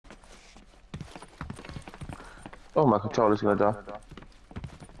Oh, my controller's gonna die.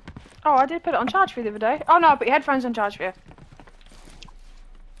 Oh, I did put it on charge for you the other day. Oh no, I put your headphones on charge for you.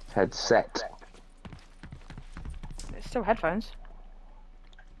 Headset. It's still headphones.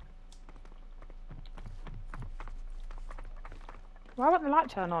 Why won't the light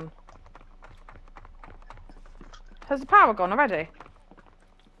turn on? Has the power gone already?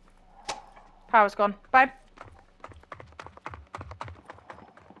 Power's gone. Babe.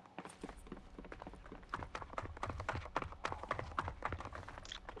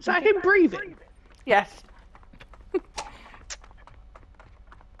 Is that him breathing? Yes.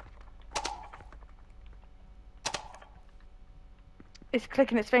 It's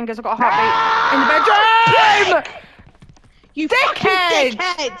clicking its fingers. I've got a heartbeat in the bedroom! You Dickhead! fucking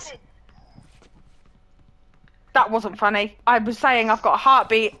dickhead! That wasn't funny. I was saying I've got a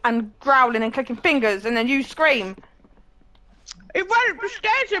heartbeat and growling and clicking fingers, and then you scream. It ran up the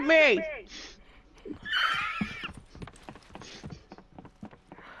stairs at me!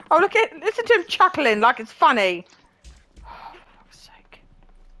 Oh, listen to him chuckling like it's funny. Oh, for fuck's sake.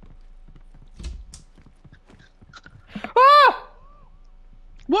 Oh!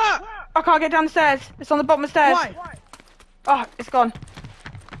 What? I can't get down the stairs. It's on the bottom of the stairs. Why? Oh, it's gone.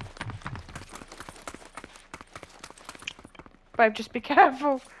 Babe, just be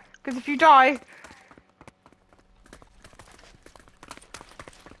careful, because if you die...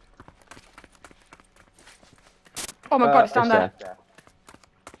 Oh my god, it's down there.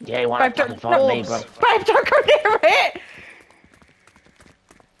 Yeah, you wanna Babe, fucking fight me, bro. Babe, don't go near it!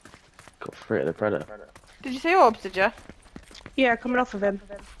 Got free of the predator. Did you see orbs, did you? Yeah, coming off of him.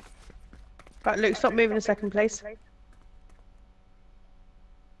 Right, Luke, stop moving a second, please.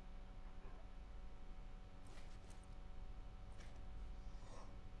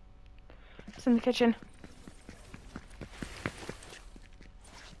 It's in the kitchen.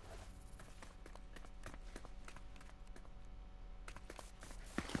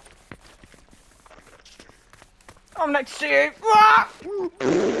 I'm next to you.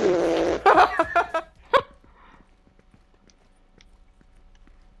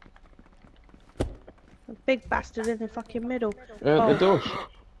 A big bastard in the fucking middle. The door.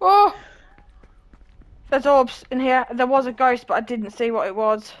 Oh! There's orbs in here. There was a ghost, but I didn't see what it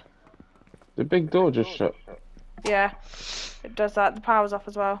was. The big door just shut. Yeah, it does that. The power's off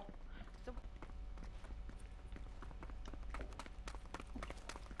as well.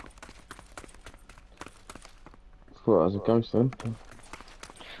 Thought that was a ghost then.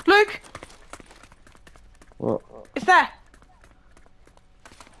 Luke! What? It's there!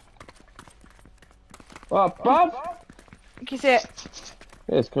 Oh, Bob! Can you see it?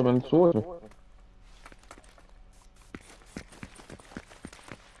 Yeah, it's coming towards me.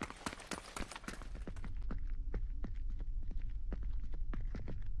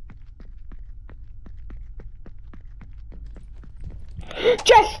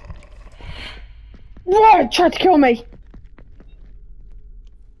 Jess! Whoa! It tried to kill me!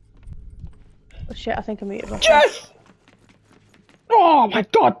 Oh shit, I think I muted myself. Jess! Oh my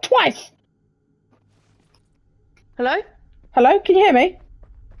god, twice! Hello? Hello, can you hear me?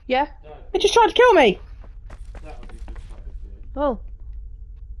 Yeah? It just tried to kill me! Oh.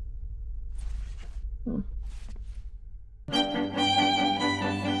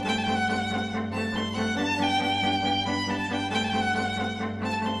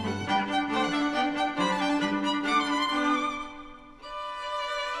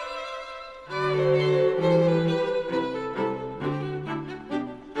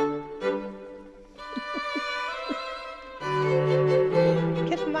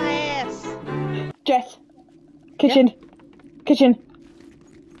 Kiss my ass. Jess! Kitchen! Yeah? Kitchen!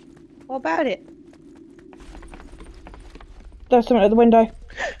 What about it? There's something at the window.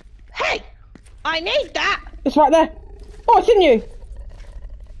 Hey! I need that! It's right there! Oh, it's in you!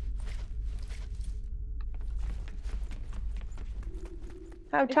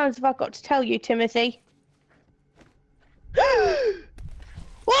 How many times have I got to tell you, Timothy?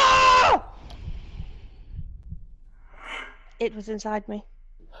 Whoa! It was inside me.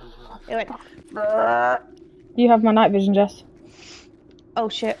 It went. You have my night vision, Jess. Oh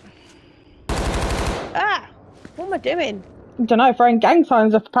shit. Ah! What am I doing? I don't know, throwing gang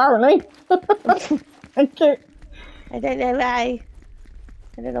signs up apparently. Thank you. I don't know why.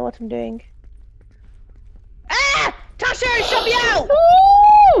 I don't know what I'm doing. Ah! Tasha, shut me out!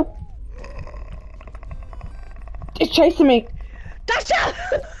 Ooh! It's chasing me. Tasha!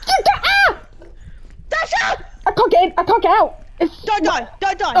 Tasha! I can't get in, I can't get out. It's... Don't die!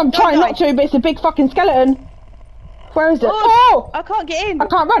 Don't die! I'm don't trying die. not to, but it's a big fucking skeleton. Where is it? Oh! Oh! I can't get in. I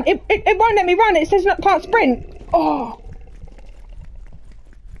can't run. It won't let me run. It says I can't sprint. Oh.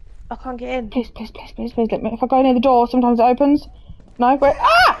 I can't get in. Please, please, please, please, please let me. If I go near the door, sometimes it opens. No, wait.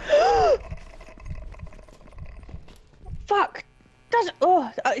 Ah! Fuck! Does it? Oh,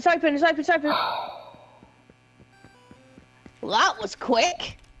 it's open, it's open, it's open. Well, that was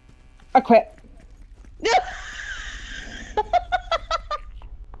quick. I quit.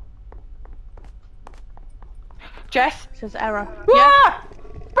 Jess? It says error. Ah!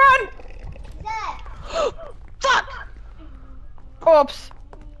 Run! Fuck! Orbs.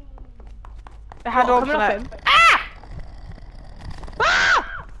 They had What, orbs coming on off it. him? Ah!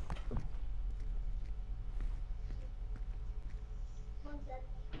 Ah!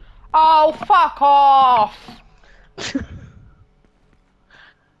 Oh, fuck off!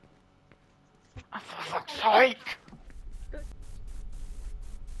 Oh, for fuck's sake!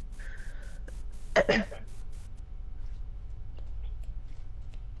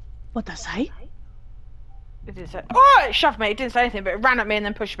 What does that say? It didn't say. Oh, it shoved me. It didn't say anything, but it ran at me and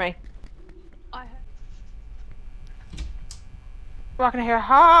then pushed me. I Oh, I can hear a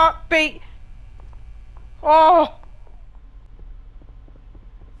heartbeat. Oh!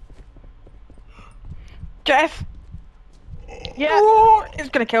 Jess! Yeah. Oh, it's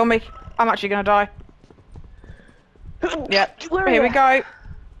gonna kill me. I'm actually gonna die. Yep. Where Here are we you? go.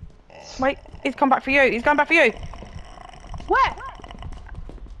 Wait, he's come back for you. He's going back for you. Where?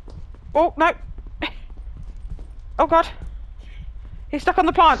 Oh, no. Oh, God. He's stuck on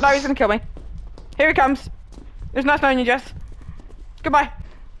the plant. No, he's gonna kill me. Here he comes. It was nice knowing you, Jess. Goodbye.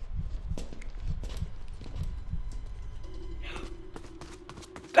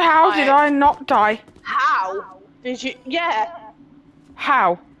 How did I not die? How? Did you? Yeah.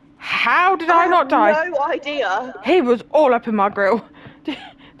 How? How did I not die? No idea. He was all up in my grill. Did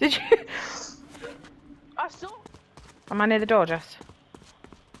you? I saw. Am I near the door, Jess?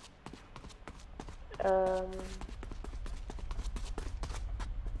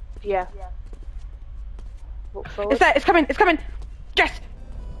 Yeah. Walk forward. It's there. It's coming. It's coming. Jess.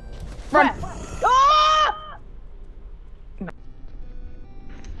 Run. Where? Ah!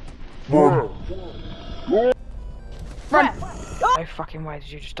 Run. Where? No fucking way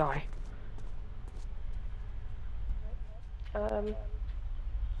did you just die.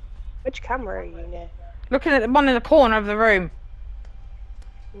 Which camera are you near? Looking at the one in the corner of the room.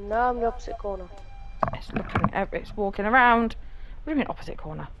 No, I'm in the opposite corner. It's looking. It's walking around. What do you mean opposite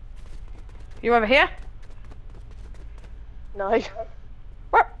corner? You over here? No.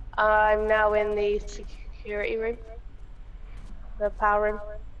 What? I'm now in the security room. The power room.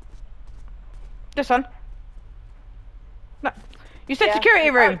 This one? No. You said Yeah. security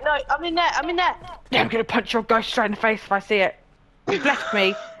room. Oh, no, I'm in there. I'm in there. Yeah, I'm gonna punch your ghost straight in the face if I see it. You've left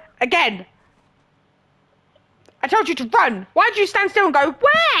me. Again. I told you to run. Why did you stand still and go,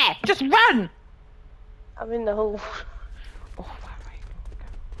 where? Just run. I'm in the hall. Oh, where are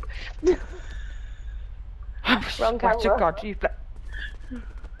you? Oh, Wrong swear to camera. God, you've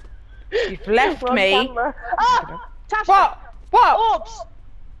left Wrong me. camera. Ah! Tasha! What? What? Orbs!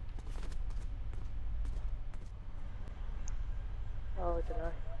 Oh, I don't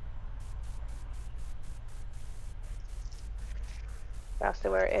know. That's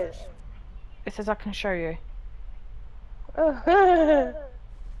the where it is. It says I can show you. Oh.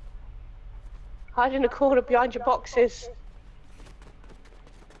 Hide in a corner behind your boxes.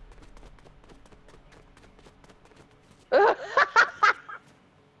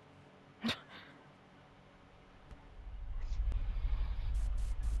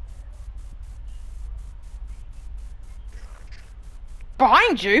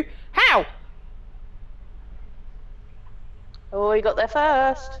 Behind you? How? Oh, you got there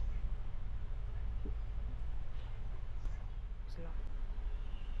first.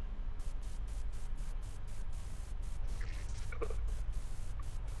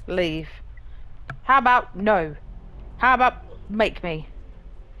 Leave. How about no? How about make me?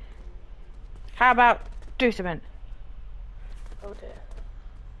 How about do something? Oh dear.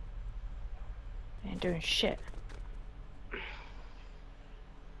 You ain't doing shit.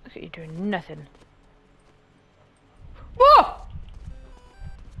 Look at you doing nothing. Whoa!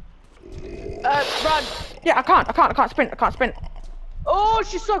 Run! Yeah, I can't sprint. Oh,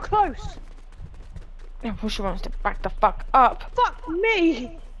 she's so close! Yeah, well, she wants to back the fuck up. Fuck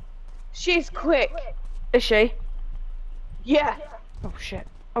me! She's quick. Is she? Yeah. Oh shit.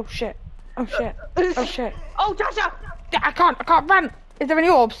 Oh shit. Oh shit. Oh shit. Oh, Tasha! Yeah, I can't run. Is there any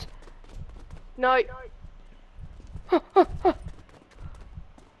orbs? No.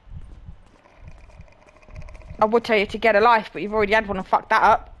 I would tell you to get a life, but you've already had one and fucked that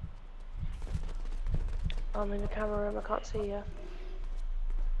up. I'm in the camera room, I can't see you.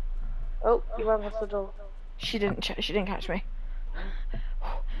 Oh, you ran past the door. She didn't catch me.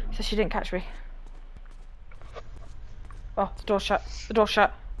 It So she didn't catch me. Oh, the door's shut. The door's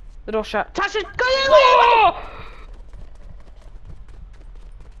shut. The door's shut. Tasha, go in! Oh!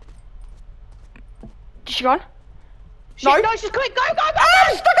 Is she gone? No. No, she's coming. Go, go, go! Ah,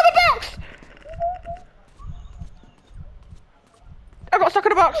 I'm stuck in the box! I got stuck in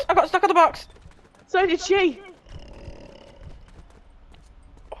the box. I got stuck in the box. So did she.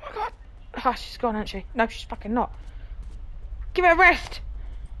 Oh my god. Ah, she's gone, hasn't she? No, she's fucking not. Give her a rest.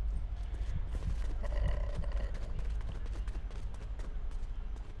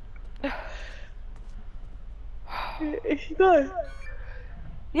 Is she go?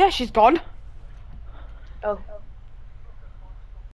 Yeah, she's gone. Oh.